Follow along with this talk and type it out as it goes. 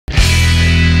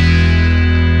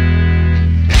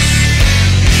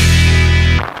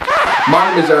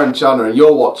My name is Aaron Chandler and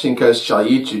you're watching Coast Channel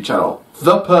YouTube channel,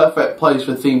 the perfect place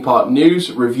for theme park news,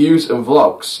 reviews and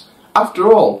vlogs.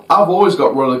 After all, I've always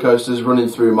got roller coasters running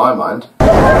through my mind.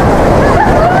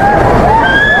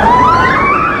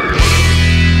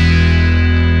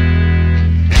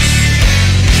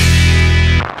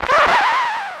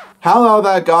 Hello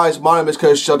there guys, my name is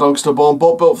Coach Donksterborn,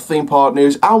 but built for Theme Park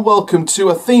News, and welcome to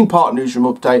a Theme Park Newsroom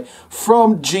update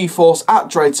from G-Force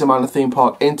at Drayton Manor Theme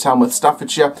Park in Tamworth,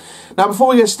 Staffordshire. Now before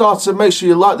we get started, make sure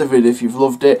you like the video if you've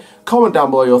loved it, comment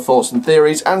down below your thoughts and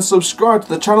theories, and subscribe to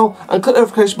the channel, and click the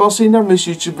notification bell so you never miss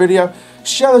a YouTube video.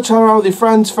 Share the channel around with your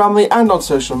friends, family, and on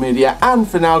social media. And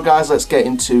for now guys, let's get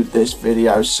into this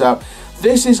video. So,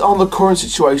 this is on the current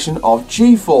situation of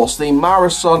G-Force, the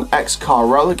Marathon X-Car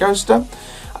roller coaster.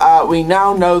 We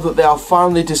now know that they are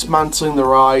finally dismantling the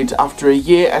ride. After a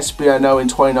year SBNO in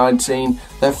 2019,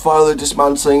 they're finally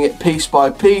dismantling it piece by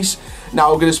piece.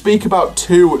 Now I'm going to speak about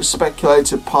two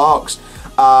speculated parks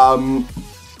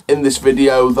in this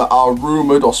video that are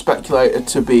rumoured or speculated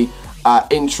to be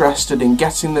interested in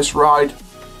getting this ride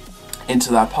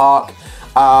into their park.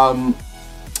 And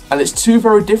it's two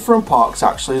very different parks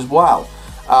actually as well.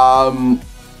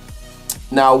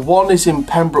 Now, one is in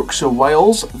Pembrokeshire,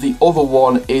 Wales. The other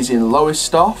one is in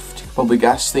Lowestoft. You can probably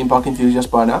guess, theme park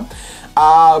enthusiast by now.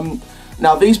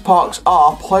 Now, these parks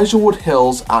are Pleasurewood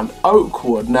Hills and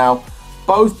Oakwood. Now,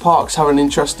 both parks have an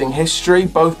interesting history.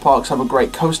 Both parks have a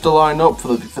great coaster lineup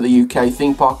for the UK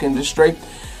theme park industry.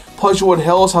 Pleasurewood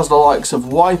Hills has the likes of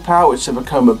Wipeout, which is a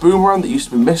Vekoma Boomerang that used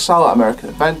to be Missile at American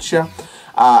Adventure.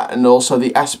 And also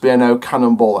the SBNO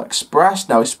Cannonball Express.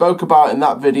 Now we spoke about in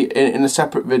that video, in a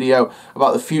separate video,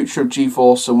 about the future of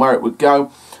G-Force and where it would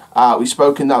go. We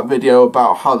spoke in that video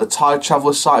about how the Tide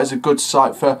Traveller site is a good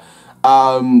site for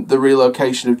the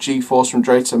relocation of G-Force from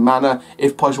Drayton Manor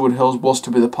if Pleasurewood Hills was to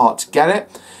be the park to get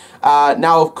it.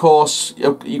 Now of course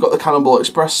you've got the Cannonball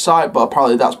Express site, but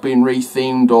apparently that's been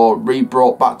rethemed or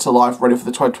re-brought back to life, ready for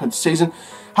the 2020 season.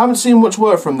 Haven't seen much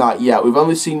work from that yet. We've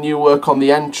only seen new work on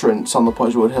the entrance on the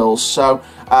Pleasurewood Hills, so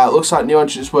it looks like new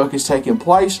entrance work is taking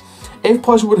place. If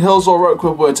Pleasurewood Hills or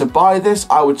Oakwood were to buy this,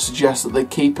 I would suggest that they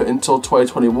keep it until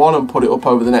 2021 and put it up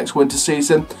over the next winter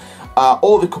season.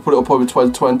 Or they could put it up over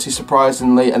 2020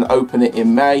 surprisingly and open it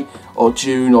in May or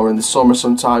June or in the summer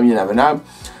sometime, you never know.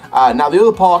 Now the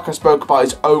other park I spoke about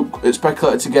is it's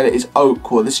speculated to get it is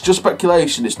Oakwood. This is just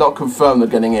speculation, it's not confirmed they're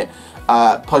getting it.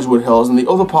 Pleasurewood Hills, and the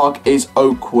other park is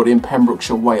Oakwood in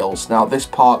Pembrokeshire, Wales. Now this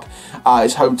park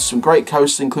is home to some great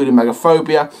coasters including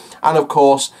Megaphobia and of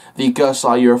course the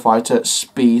Gerstlauer Eurofighter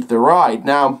Speed the Ride.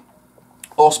 Now,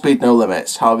 or Speed No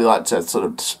Limits, however you like to sort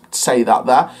of say that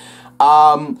there.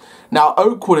 Now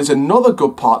Oakwood is another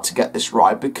good park to get this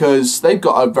ride because they've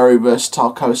got a very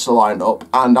versatile coaster lineup,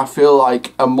 and I feel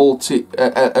like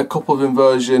a couple of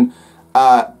inversion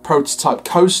prototype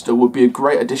coaster would be a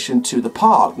great addition to the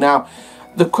park. Now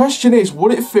the question is,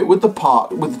 would it fit with the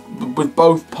park, with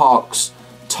both parks'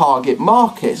 target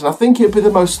markets? And I think it'd be the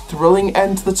most thrilling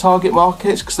end to the target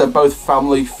markets because they're both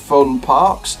family fun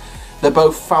parks, they're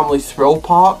both family thrill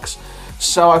parks,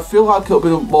 so I feel like it'll be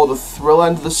more the thrill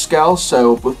end of the scale.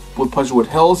 So with Pleasurewood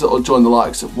Hills, it'll join the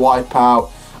likes of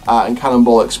Wipeout and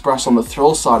Cannonball Express on the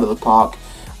thrill side of the park.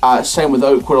 Same with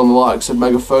Oakwood on the likes of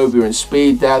Megaphobia and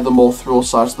Speed. They're the more thrill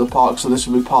sides of the park, so this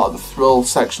will be part of the thrill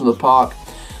section of the park.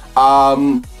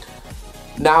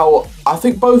 Now, I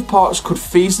think both parks could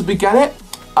feasibly get it,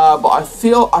 but I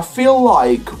feel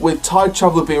like with Tide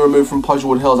Traveller being removed from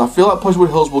Pleasurewood Hills, I feel like Pleasurewood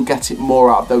Hills will get it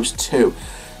more out of those two.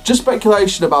 Just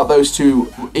speculation about those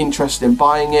two interested in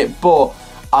buying it, but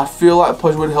I feel like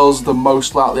Pleasurewood Hills is the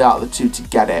most likely out of the two to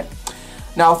get it.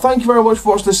 Now, thank you very much for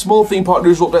watching this small theme park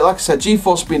news update. Like I said,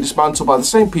 G-Force has been dismantled by the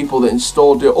same people that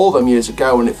installed it all them years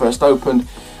ago when it first opened.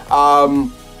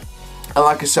 And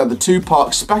like I said, the two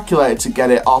parks speculated to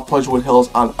get it are Pleasurewood Hills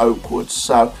and Oakwood.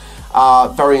 So,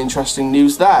 very interesting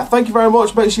news there. Thank you very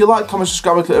much. Make sure you like, comment,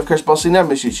 subscribe, and click the notification bell so you never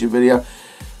miss a YouTube video.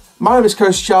 My name is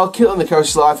Coast Child, killing the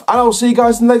coast life, and I will see you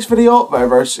guys in the next video very,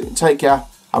 very soon. Take care.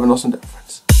 Have an awesome day,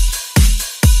 friends.